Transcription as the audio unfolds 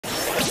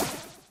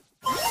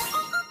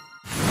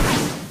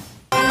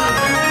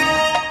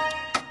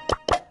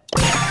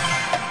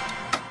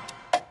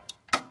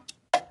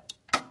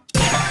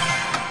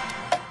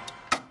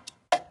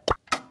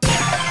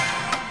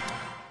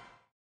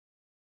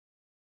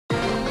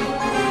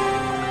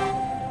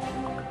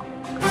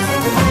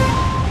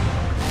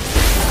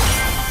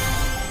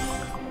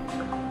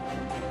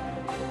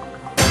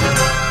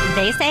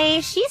They say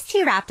she's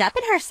too wrapped up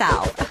in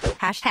herself.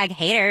 Hashtag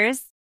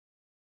haters.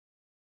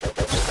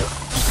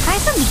 Try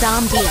some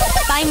zombie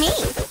by me.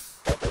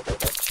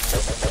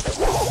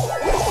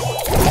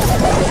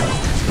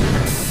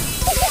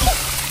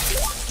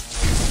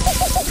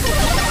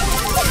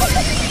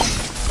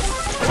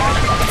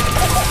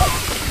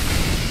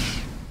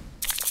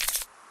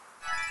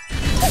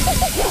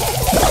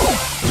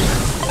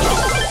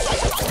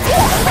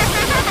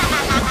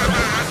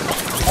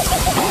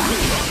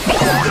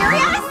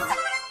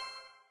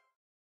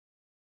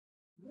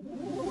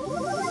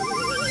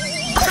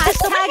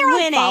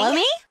 Winning. Follow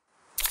me?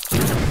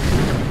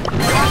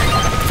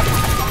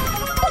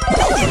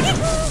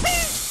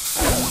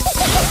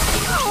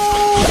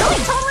 Oh,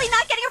 I'm totally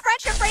not getting a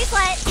friendship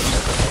bracelet.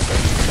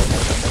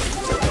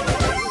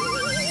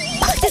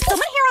 Did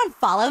someone here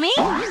unfollow me?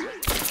 Oh,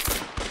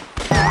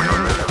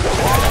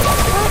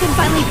 I can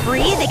finally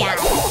breathe again.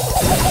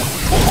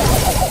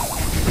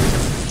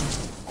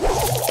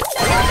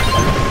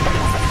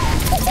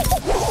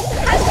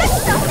 Hashtag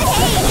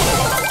self-hate.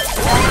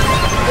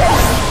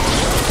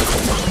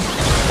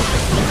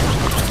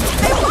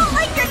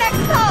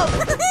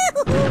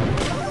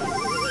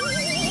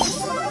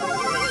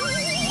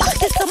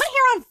 Did someone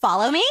here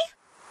unfollow me?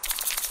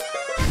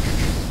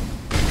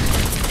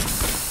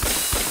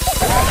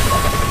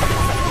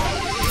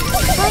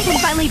 I can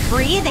finally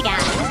breathe again.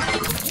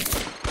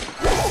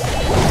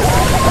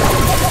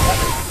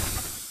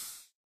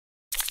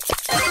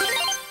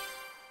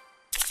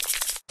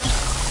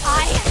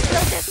 I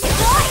will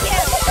destroy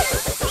you!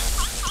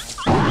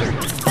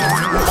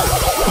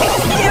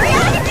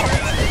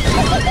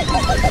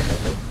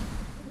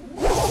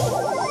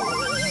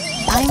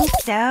 I'm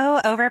so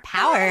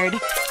overpowered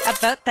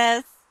about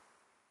this.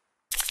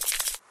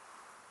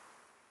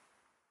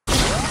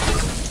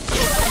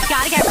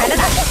 Gotta get rid of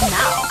that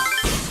smell.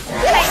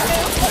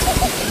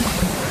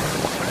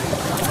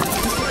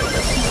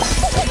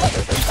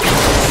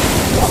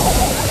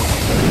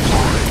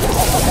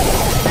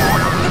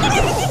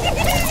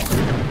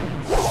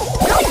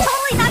 I'm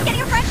totally not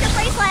getting a friendship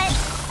bracelet.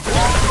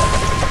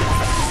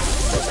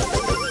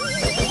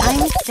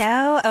 I'm so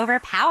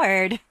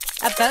overpowered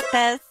about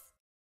this.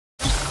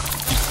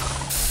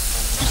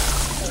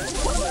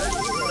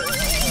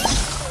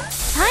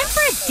 Time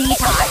for a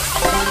detox.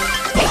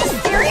 Are you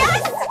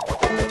serious?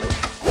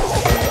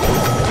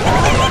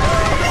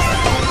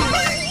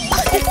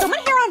 Did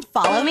someone here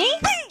unfollow me?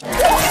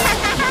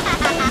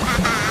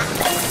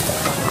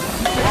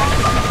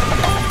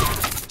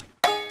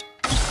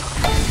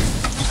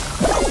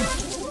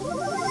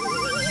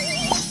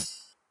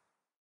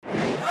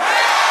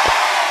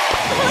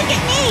 Look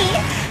at me!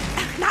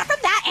 Not from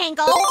that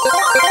angle.